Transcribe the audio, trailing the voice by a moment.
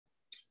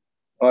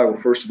All right.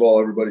 Well, first of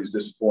all, everybody's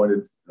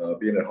disappointed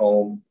being at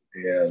home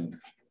and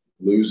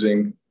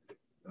losing.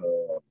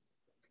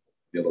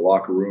 The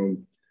locker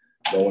room,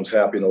 no one's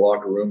happy in the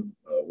locker room.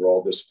 We're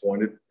all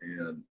disappointed.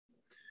 And,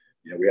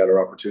 we had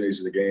our opportunities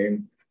in the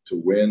game to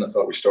win. I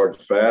thought we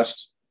started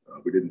fast.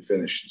 We didn't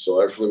finish. So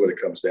that's really what it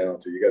comes down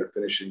to. You got to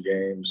finish in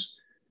games.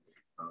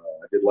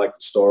 I did like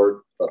the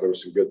start. Thought there were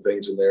some good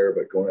things in there.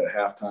 But going at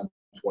halftime,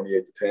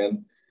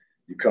 28-10,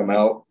 you come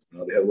out.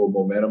 They had a little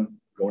momentum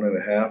going in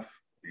at half.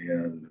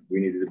 And we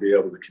needed to be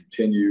able to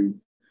continue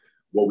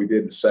what we did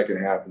in the second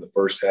half. In the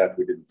first half,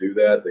 we didn't do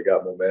that. They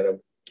got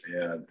momentum.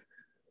 And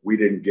we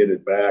didn't get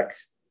it back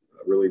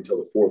really until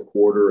the fourth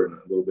quarter and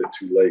a little bit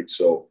too late.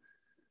 So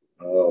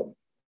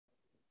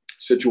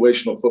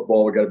situational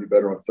football, we got to be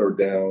better on third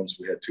downs.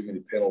 We had too many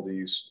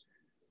penalties.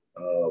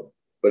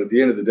 But at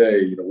the end of the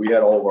day, we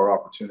had all of our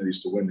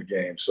opportunities to win the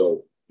game.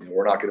 So,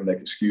 we're not going to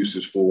make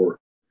excuses for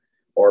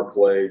our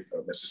play.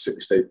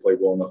 Mississippi State played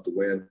well enough to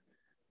win,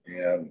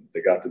 and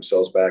they got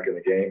themselves back in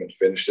the game and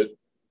finished it.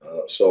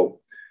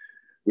 So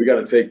we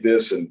got to take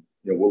this and,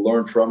 we'll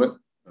learn from it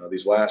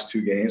these last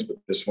two games, but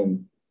this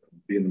one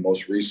being the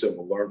most recent,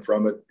 we'll learn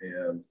from it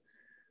and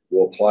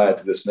we'll apply it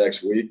to this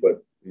next week.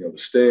 But, the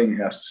sting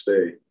has to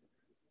stay.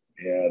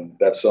 And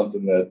that's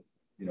something that,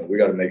 we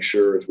got to make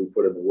sure as we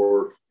put in the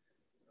work,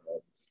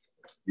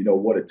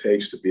 what it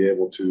takes to be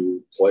able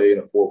to play in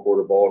a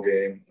four-quarter ball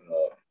game,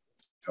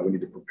 how we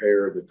need to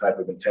prepare, the type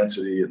of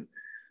intensity and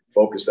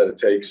focus that it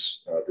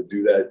takes to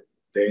do that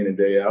day in and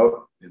day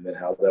out, and then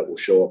how that will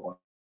show up on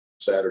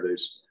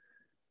Saturdays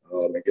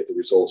and get the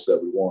results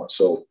that we want.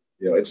 So,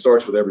 it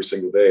starts with every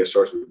single day. It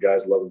starts with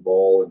guys loving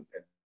ball and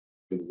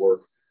doing the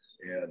work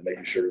and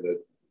making sure that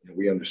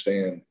we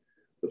understand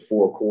the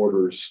four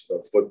quarters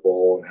of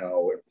football and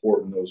how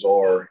important those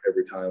are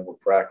every time we're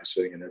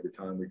practicing and every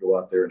time we go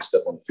out there and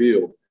step on the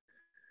field.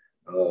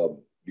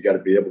 You got to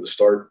be able to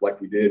start like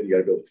we did. You got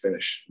to be able to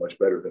finish much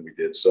better than we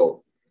did.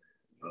 So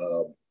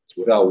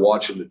without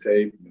watching the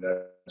tape,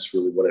 that's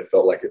really what I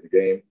felt like in the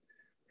game.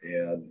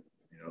 And,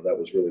 that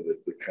was really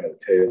the kind of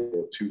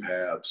tale of two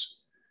halves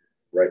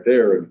right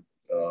there. And,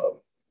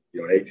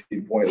 an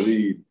 18-point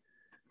lead,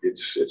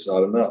 it's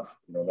not enough.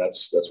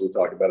 That's what we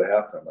talked about at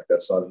halftime. Like,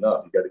 that's not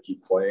enough. You got to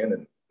keep playing.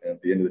 And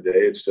at the end of the day,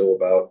 it's still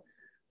about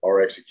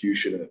our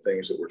execution and the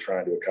things that we're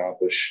trying to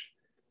accomplish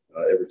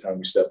every time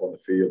we step on the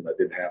field. And that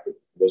didn't happen.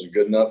 It wasn't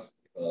good enough.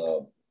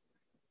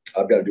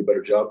 I've got to do a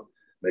better job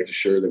making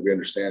sure that we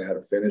understand how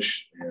to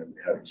finish and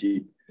how to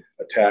keep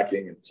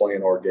attacking and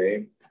playing our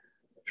game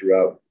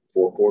throughout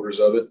four quarters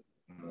of it.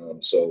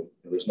 So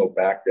there's no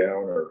back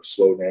down or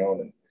slow down.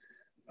 And,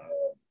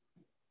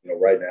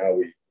 right now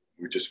we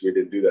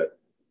didn't do that.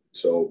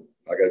 So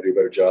I got to do a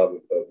better job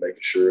of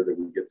making sure that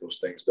we get those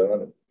things done.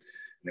 And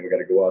then we got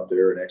to go out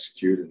there and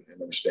execute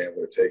and understand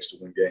what it takes to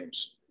win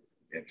games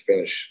and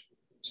finish.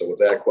 So with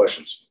that,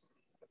 questions.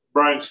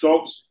 Brian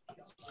Stokes.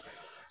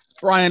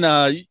 Brian,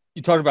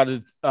 you talked about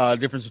the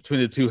difference between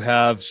the two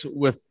halves.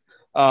 With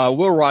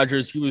Will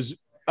Rogers, he was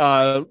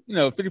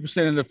 50%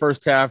 in the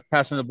first half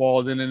passing the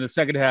ball. Then in the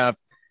second half,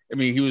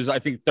 he was, I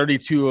think,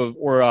 32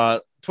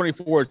 or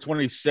 24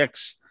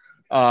 26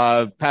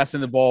 passing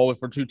the ball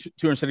for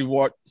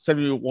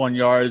 271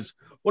 yards.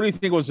 What do you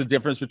think was the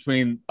difference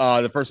between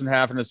the first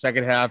half and the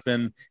second half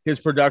and his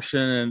production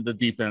and the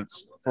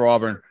defense for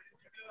Auburn?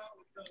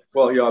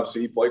 Well,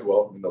 obviously he played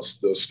well. Those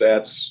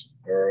stats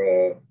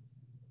are,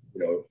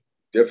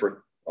 different,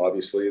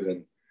 obviously,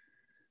 than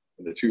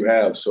the two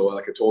halves. So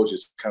like I told you,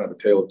 it's kind of a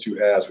tale of two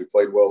halves. We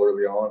played well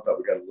early on. Thought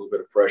we got a little bit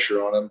of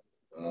pressure on him,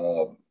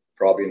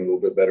 probably in a little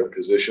bit better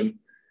position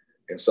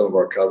in some of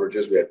our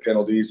coverages. We had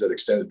penalties that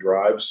extended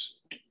drives.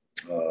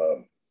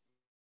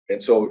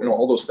 And so,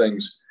 all those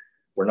things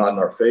were not in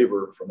our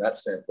favor from that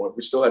standpoint.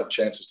 We still had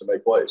chances to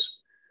make plays.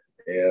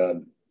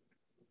 And,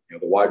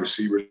 the wide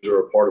receivers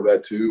are a part of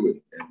that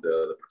too, and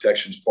the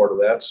protection's part of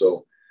that.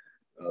 So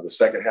the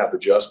second half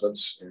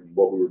adjustments and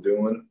what we were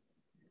doing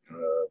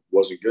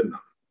wasn't good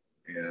enough.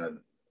 And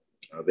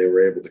they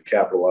were able to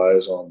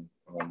capitalize on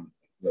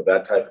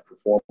that type of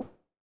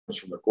performance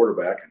from the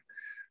quarterback.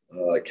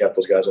 And kept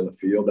those guys on the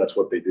field. That's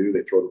what they do.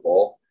 They throw the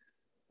ball.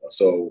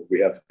 So we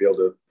have to be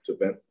able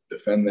to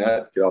defend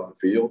that, get off the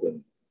field,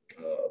 and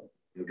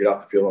get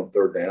off the field on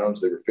third downs.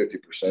 They were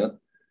 50%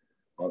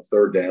 on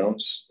third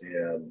downs,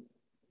 and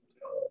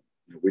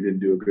we didn't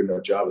do a good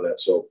enough job of that.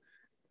 So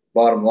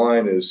bottom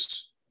line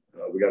is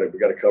we got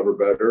to cover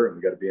better, and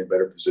we got to be in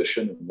better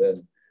position. And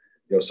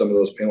then some of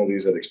those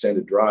penalties that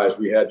extended drives,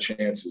 we had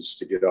chances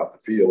to get off the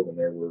field, and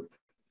there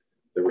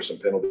were some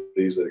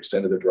penalties that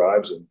extended the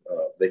drives, and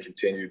they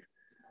continued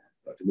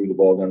to move the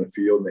ball down the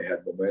field, and they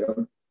had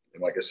momentum.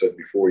 And like I said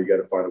before, you got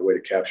to find a way to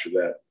capture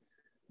that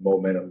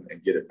momentum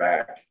and get it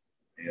back.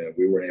 And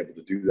we weren't able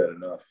to do that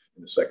enough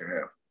in the second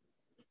half.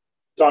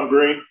 Tom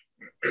Green.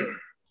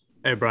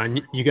 Hey, Brian,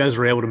 you guys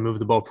were able to move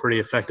the ball pretty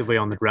effectively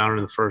on the ground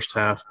in the first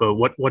half, but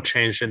what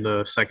changed in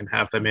the second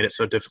half that made it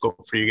so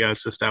difficult for you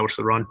guys to establish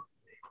the run?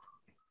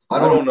 I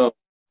don't know.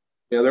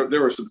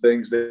 There were some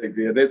things they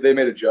did. They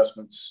made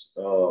adjustments.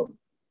 I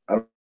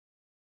don't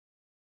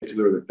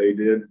particular that they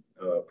did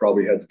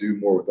probably had to do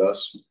more with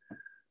us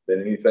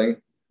than anything.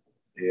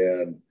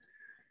 And,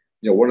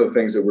 one of the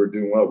things that we're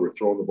doing well, we're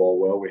throwing the ball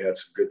well. We had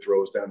some good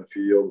throws down the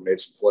field. We made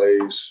some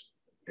plays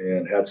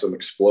and had some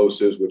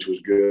explosives, which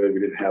was good.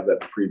 We didn't have that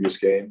the previous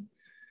game.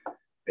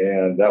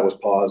 And that was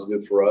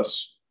positive for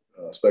us,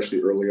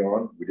 especially early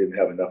on. We didn't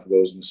have enough of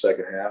those in the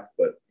second half.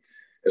 But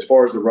as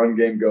far as the run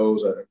game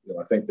goes,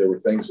 I think there were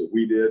things that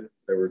we did.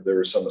 There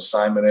were some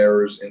assignment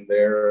errors in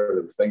there.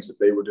 There were things that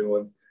they were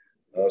doing.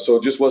 So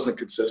it just wasn't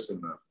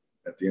consistent enough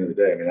at the end of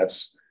the day. I mean,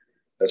 that's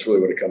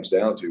really what it comes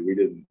down to. We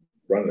didn't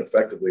run it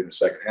effectively in the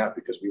second half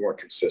because we weren't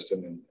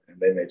consistent, and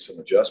they made some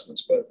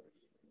adjustments. But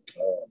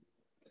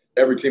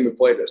every team we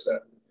play does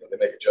that. They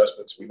make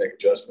adjustments, we make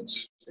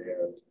adjustments,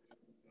 and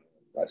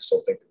I just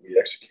don't think that we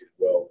executed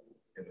well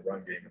in the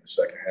run game in the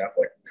second half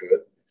like we could,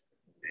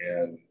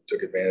 and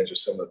took advantage of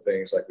some of the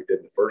things like we did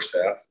in the first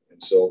half.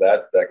 And so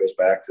that goes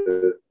back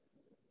to,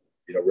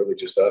 really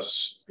just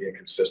us being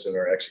consistent in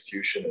our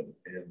execution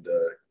and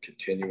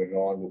continuing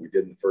on what we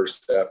did in the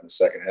first half and the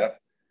second half.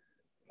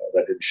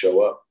 That didn't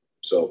show up.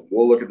 So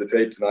we'll look at the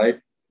tape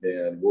tonight,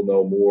 and we'll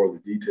know more of the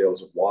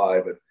details of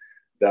why, but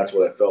that's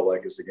what I felt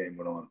like as the game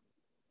went on.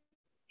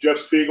 Jeff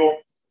Spiegel.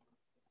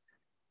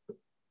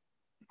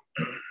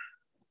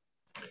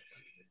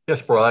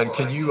 Yes, Bryan,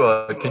 can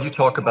you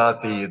talk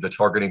about the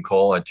targeting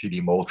call on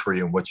TD Moultrie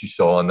and what you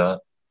saw on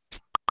that?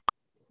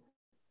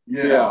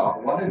 Yeah,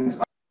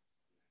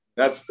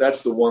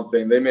 that's the one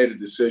thing. They made a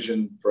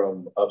decision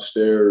from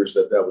upstairs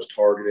that was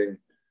targeting.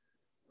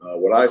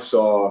 What I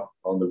saw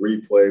on the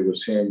replay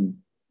was him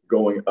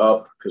going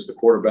up because the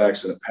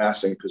quarterback's in a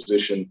passing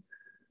position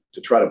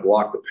to try to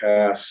block the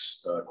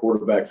pass.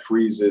 Quarterback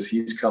freezes,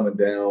 he's coming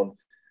down,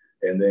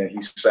 and then he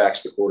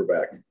sacks the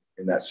quarterback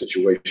in that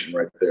situation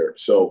right there.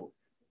 So,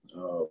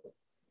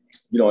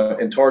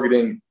 in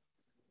targeting,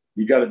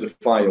 you got to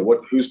define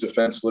who's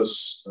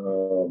defenseless,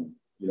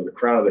 the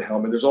crown of the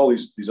helmet. There's all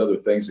these other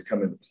things that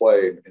come into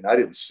play, and I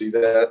didn't see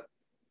that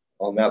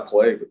on that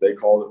play, but they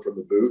called it from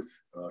the booth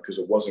because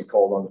it wasn't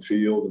called on the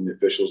field, and the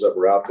officials that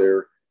were out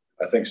there,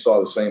 I think, saw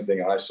the same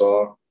thing I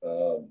saw.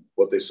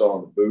 What they saw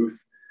in the booth,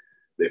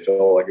 they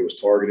felt like it was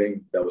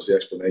targeting. That was the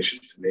explanation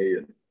to me,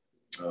 and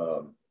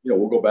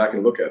we'll go back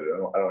and look at it.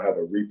 I don't have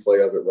a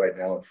replay of it right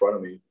now in front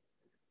of me,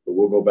 but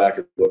we'll go back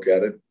and look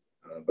at it.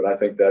 But I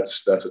think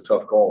that's a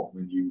tough call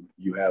when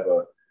you have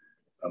a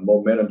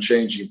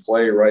momentum-changing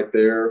play right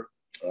there.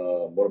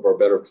 One of our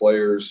better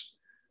players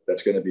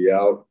that's going to be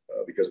out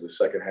because of the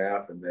second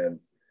half, and then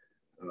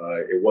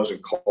it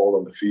wasn't called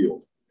on the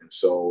field, and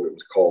so it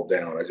was called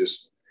down.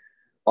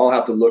 I'll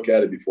have to look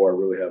at it before I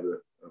really have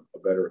a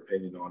better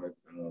opinion on it.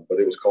 But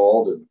it was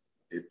called, and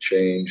it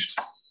changed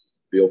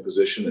field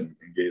position and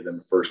gave them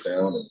the first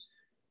down,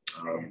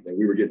 and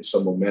we were getting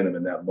some momentum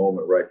in that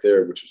moment right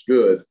there, which was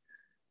good.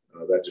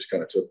 That just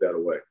kind of took that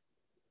away.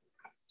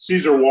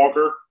 Caesar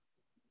Walker.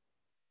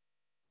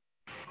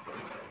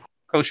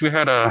 Coach, we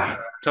had a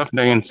tough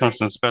day in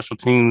terms of special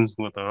teams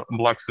with a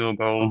blocked field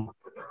goal,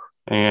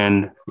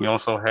 and we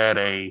also had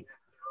a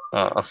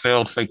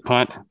failed fake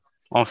punt.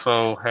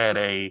 Also had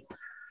a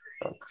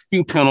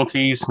few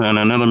penalties and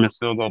another missed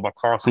field goal by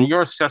Carson.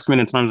 Your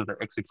assessment in terms of the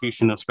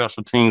execution of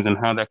special teams and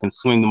how that can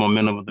swing the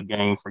momentum of the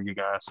game for you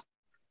guys?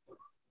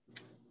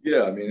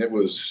 Yeah, I mean, it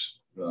was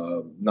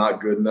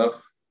not good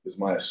enough is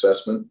my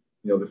assessment.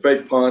 The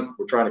fake punt,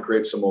 we're trying to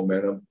create some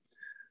momentum.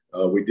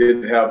 We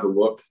did have the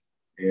look.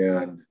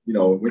 And,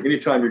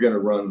 anytime you're going to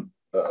run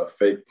a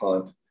fake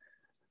punt,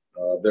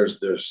 there's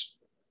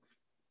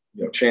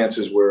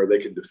chances where they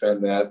can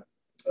defend that.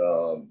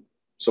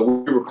 So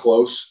we were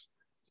close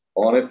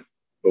on it,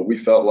 but we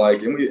felt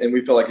like, and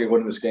we felt like it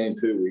went in this game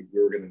too,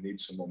 we were going to need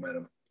some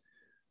momentum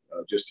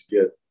just to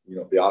get,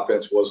 if the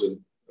offense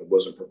wasn't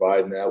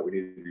providing that, we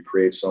needed to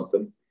create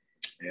something.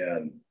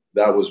 And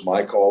that was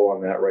my call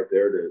on that right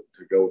there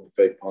to go with the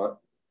fake punt.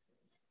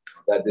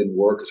 That didn't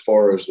work. As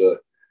far as the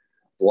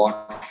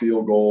blocked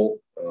field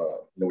goal,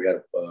 we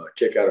had a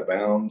kick out of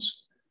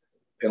bounds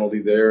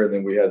penalty there, and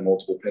then we had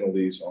multiple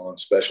penalties on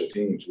special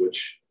teams,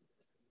 which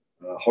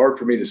hard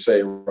for me to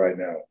say right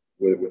now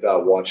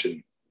without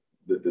watching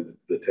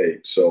the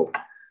tape. So,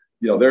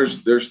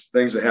 there's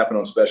things that happen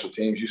on special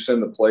teams. You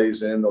send the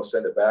plays in, they'll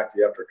send it back to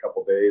you after a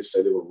couple of days,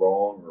 say they were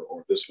wrong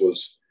or this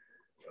was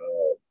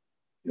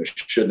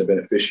shouldn't have been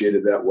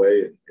officiated that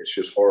way. It's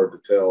just hard to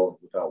tell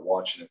without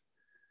watching it.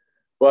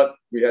 But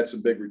we had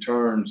some big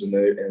returns, and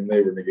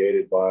they were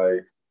negated by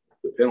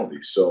the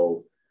penalty.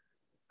 So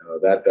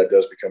that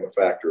does become a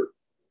factor.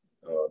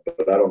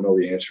 But I don't know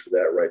the answer to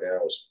that right now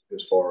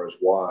as far as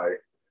why.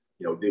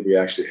 Did we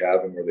actually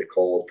have them? Were they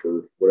called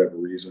for whatever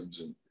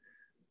reasons? And,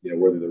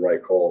 were they the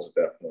right calls at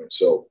that point?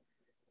 So,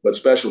 but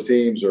special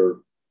teams are,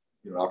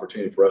 an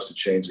opportunity for us to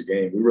change the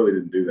game. We really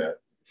didn't do that.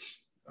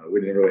 We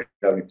didn't really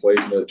have any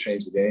plays in there that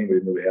changed the game. We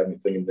didn't really have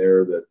anything in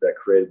there that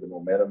created the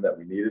momentum that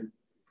we needed.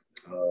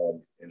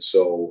 And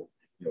so,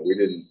 we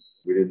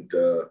didn't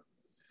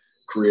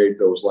create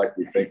those like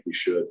we think we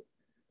should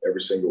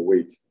every single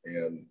week.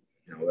 And,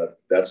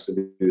 that's going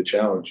to be the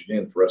challenge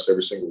again for us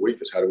every single week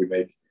is how do we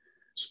make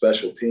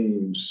special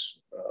teams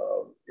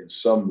in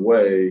some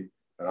way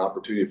an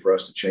opportunity for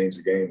us to change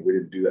the game. We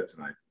didn't do that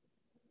tonight.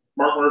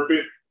 Mark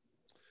Murphy.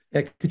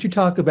 Yeah, could you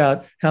talk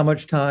about how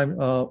much time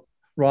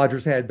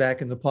Rodgers had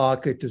back in the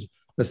pocket to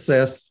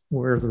assess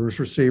where those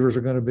receivers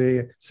are going to be?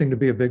 It seemed to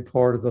be a big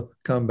part of the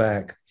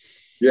comeback.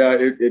 Yeah,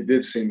 it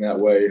did seem that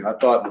way. I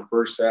thought in the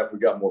first half we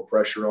got more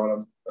pressure on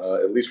him.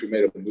 At least we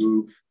made a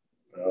move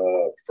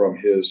from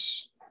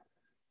his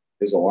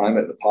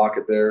alignment in the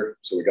pocket there.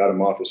 So we got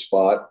him off his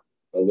spot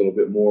a little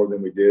bit more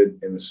than we did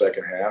in the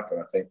second half.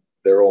 And I think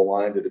their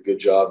O-line did a good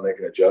job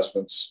making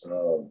adjustments.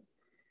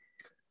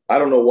 I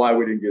don't know why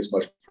we didn't get as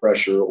much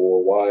pressure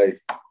or why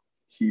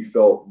he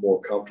felt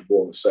more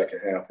comfortable in the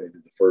second half than he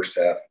did the first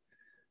half.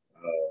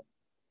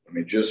 I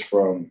mean, just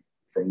from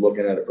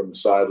looking at it from the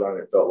sideline,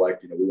 it felt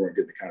like, we weren't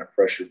getting the kind of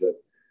pressure that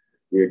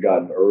we had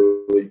gotten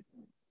early.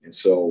 And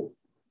so,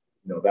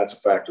 that's a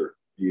factor.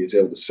 He is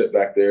able to sit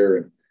back there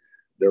and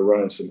they're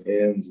running some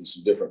ends and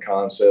some different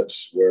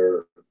concepts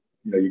where,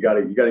 you got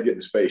to get in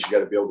his face. You got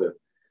to be able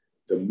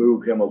to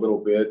move him a little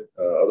bit.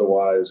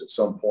 Otherwise, at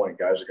some point,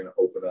 guys are going to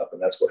open up,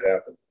 and that's what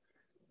happened.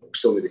 We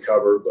still need to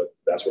cover, but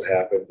that's what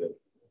happened. And,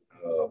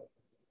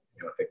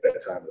 I think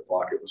that time in the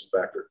pocket was a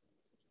factor.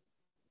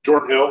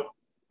 Jordan Hill.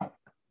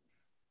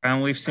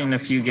 And we've seen a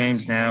few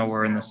games now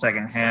where in the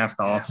second half,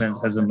 the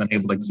offense hasn't been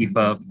able to keep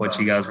up what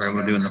you guys were able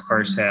to do in the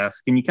first half.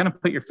 Can you kind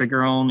of put your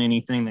finger on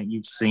anything that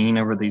you've seen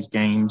over these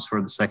games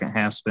where the second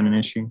half's been an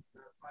issue?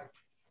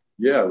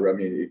 Yeah, I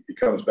mean, it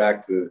comes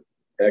back to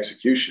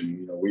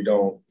execution. We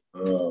don't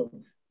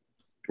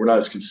we're not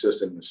as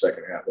consistent in the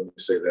second half. Let me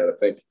say that. I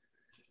think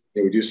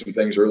we do some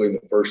things early in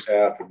the first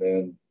half, and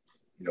then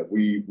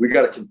we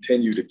got to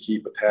continue to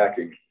keep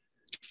attacking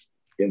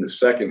in the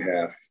second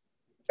half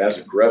as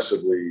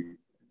aggressively,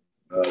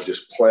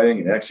 just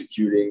playing and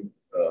executing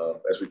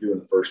as we do in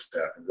the first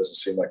half. It doesn't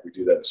seem like we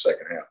do that in the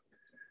second half.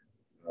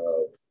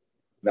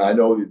 Now, I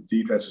know the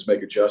defenses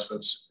make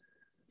adjustments,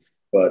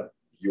 but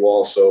you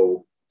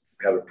also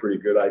have a pretty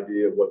good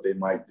idea of what they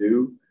might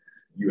do.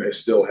 You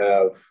still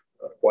have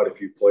quite a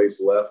few plays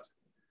left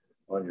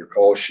on your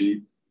call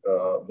sheet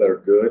that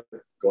are good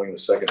going in the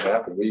second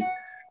half. And we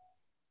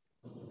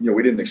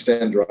didn't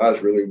extend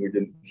drives really. We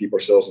didn't keep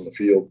ourselves in the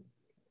field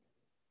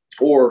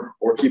or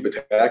keep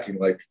attacking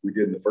like we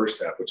did in the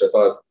first half, which I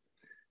thought,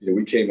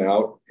 we came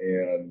out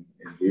and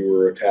we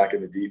were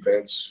attacking the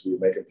defense. We were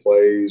making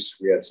plays.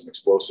 We had some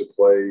explosive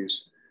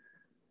plays,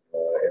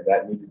 and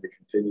that needed to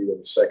continue in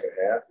the second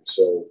half. And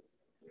so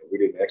we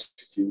didn't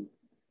execute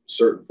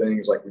certain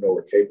things like we know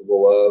we're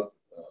capable of.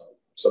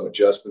 Some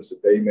adjustments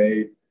that they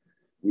made,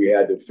 we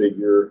had to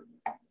figure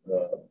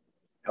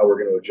how we're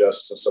going to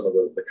adjust to some of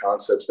the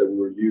concepts that we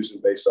were using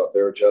based off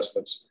their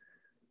adjustments.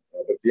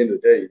 But at the end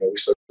of the day, we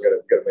still got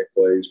to make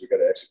plays. We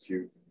got to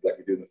execute like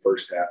we did in the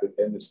first half,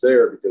 and it's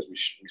there because we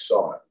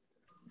saw it.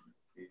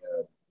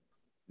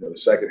 And the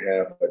second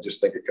half, I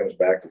just think it comes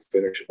back to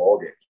finishing ball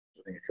games.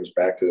 I think it comes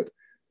back to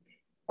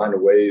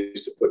finding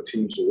ways to put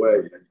teams away.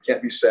 You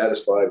can't be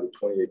satisfied with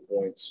 28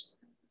 points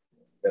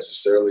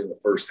necessarily in the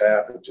first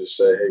half and just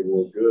say, "Hey,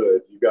 we're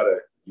good." You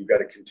got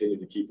to continue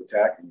to keep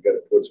attacking. You got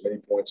to put as many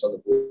points on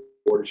the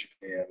board as you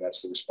can.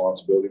 That's the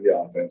responsibility of the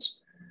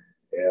offense.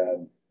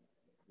 And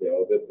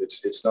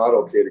it's not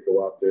okay to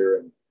go out there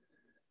and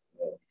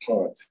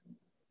punt.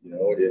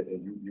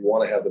 And you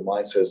want to have the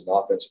mindset as an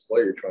offensive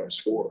player, you're trying to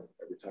score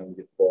every time you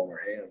get the ball in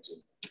our hands.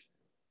 And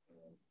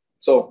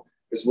so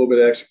it's a little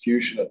bit of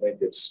execution. I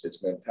think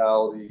it's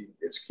mentality.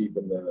 It's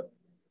keeping the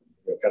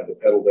kind of the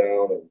pedal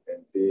down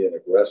and being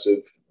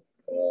aggressive,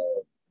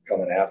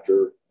 coming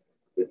after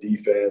the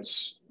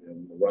defense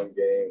and the run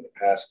game, the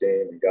pass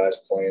game, and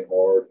guys playing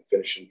hard and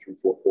finishing through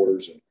 4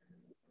 quarters and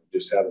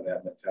just having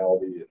that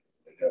mentality and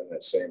having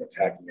that same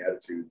attacking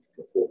attitude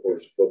for 4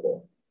 quarters of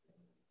football.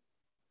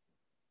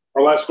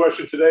 Our last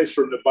question today is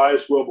from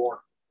Tobias Wilborn.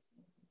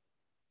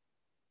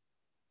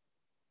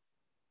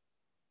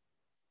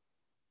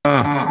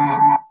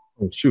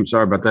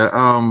 Sorry about that.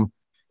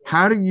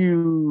 How do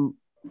you,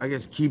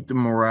 keep the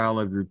morale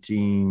of your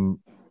team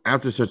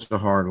after such a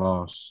hard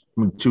loss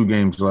with 2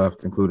 games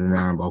left, including an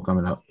Iron Bowl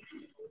coming up?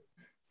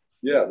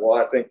 Yeah, well,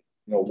 I think,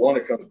 one,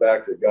 it comes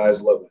back to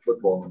guys loving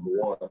football, number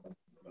one.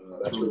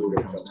 That's really what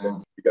it comes down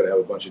to. You got to have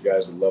a bunch of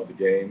guys that love the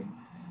game.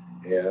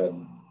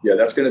 And, yeah,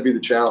 that's going to be the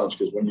challenge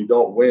because when you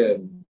don't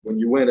win, when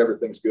you win,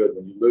 everything's good.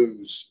 When you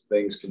lose,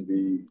 things can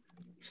be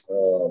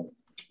you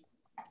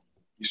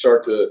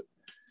start to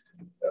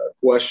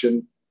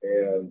question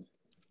and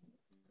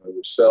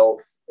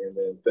yourself and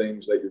then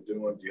things that you're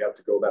doing. Do you have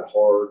to go that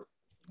hard?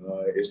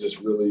 Is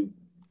this really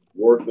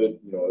worth it?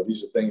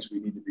 These are things we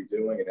need to be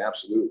doing. And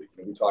absolutely.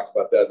 We talked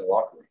about that in the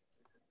locker room.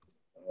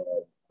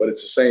 But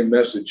it's the same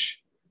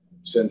message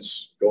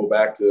since go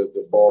back to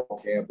the fall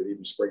camp and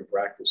even spring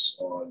practice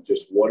on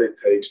just what it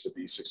takes to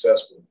be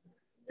successful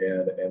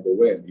and to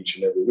win each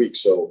and every week.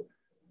 So,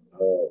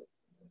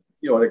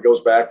 and it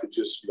goes back to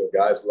just,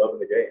 guys loving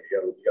the game.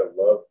 You got to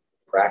love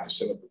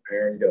practicing and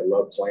preparing. You got to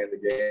love playing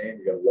the game.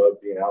 You got to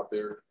love being out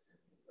there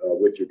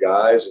with your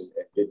guys and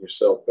getting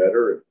yourself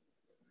better. And,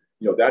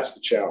 that's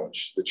the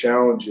challenge. The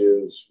challenge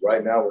is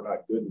right now we're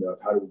not good enough.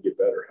 How do we get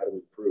better? How do we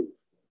improve?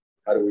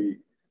 How do we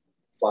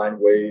find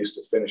ways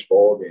to finish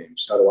ball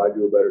games? How do I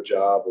do a better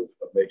job of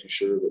making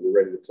sure that we're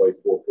ready to play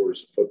 4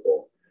 quarters of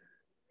football?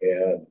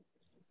 And,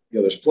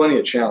 there's plenty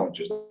of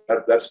challenges.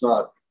 That's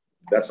not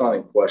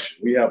in question.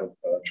 We have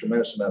a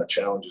tremendous amount of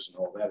challenges and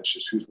all that. It's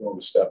just who's willing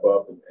to step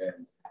up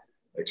and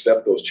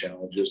accept those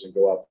challenges and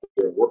go out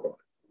there and work on it.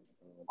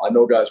 I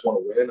know guys want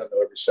to win. I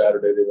know every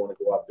Saturday they want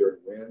to go out there and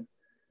win.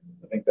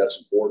 I think that's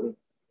important.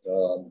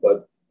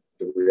 But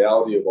the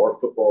reality of our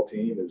football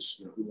team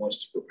is, who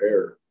wants to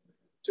prepare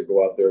to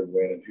go out there and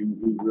win, and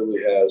who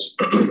really has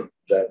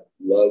that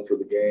love for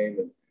the game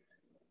and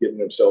getting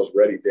themselves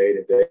ready day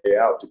in, day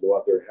out to go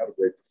out there and have a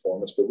great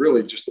performance, but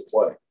really just to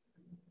play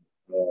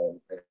and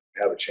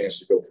have a chance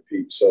to go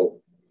compete.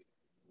 So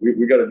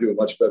we got to do a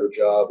much better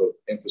job of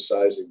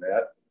emphasizing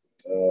that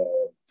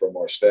from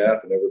our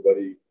staff and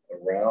everybody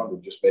around,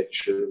 and just making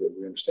sure that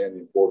we understand the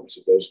importance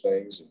of those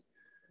things.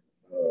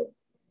 And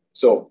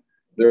so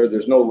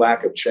there's no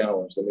lack of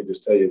challenge. Let me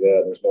just tell you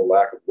that. There's no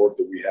lack of work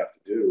that we have to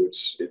do.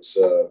 It's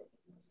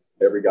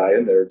every guy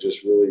in there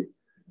just really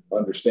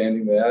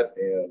understanding that,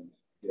 and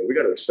we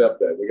got to accept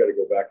that. We got to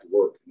go back to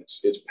work. And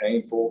it's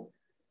painful.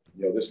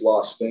 This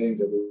loss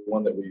stings. Every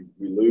one that we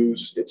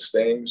lose, it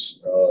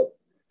stings.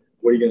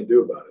 What are you going to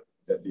do about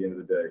it at the end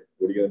of the day?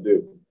 What are you going to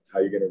do? How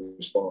are you going to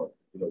respond?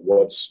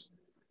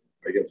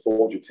 Are you going to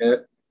fold your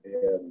tent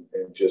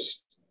and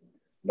just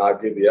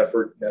not give the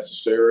effort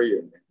necessary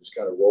and just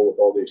kind of roll with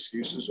all the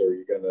excuses, or are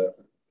you going to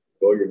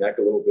bow your neck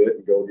a little bit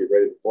and go get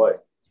ready to play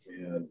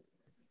and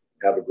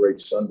have a great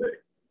Sunday?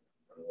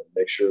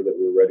 Make sure that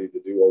we're ready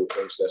to do all the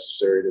things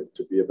necessary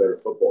to be a better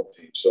football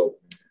team. So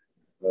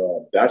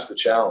that's the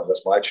challenge.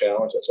 That's my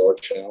challenge. That's our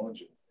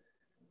challenge.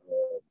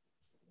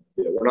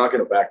 We're not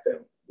going to back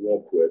down. We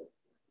won't quit.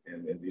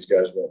 And these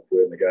guys won't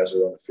quit. And the guys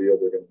that are on the field,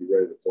 they're going to be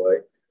ready to play.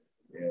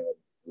 And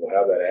we'll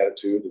have that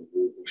attitude, and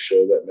we'll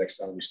show that next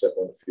time we step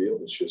on the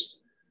field. It's just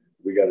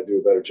we got to do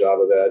a better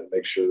job of that and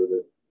make sure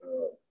that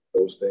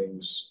those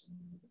things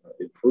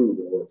improve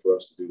in order for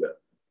us to do that.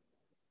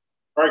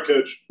 All right,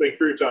 Coach. Thank you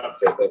for your time.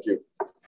 Okay, thank you.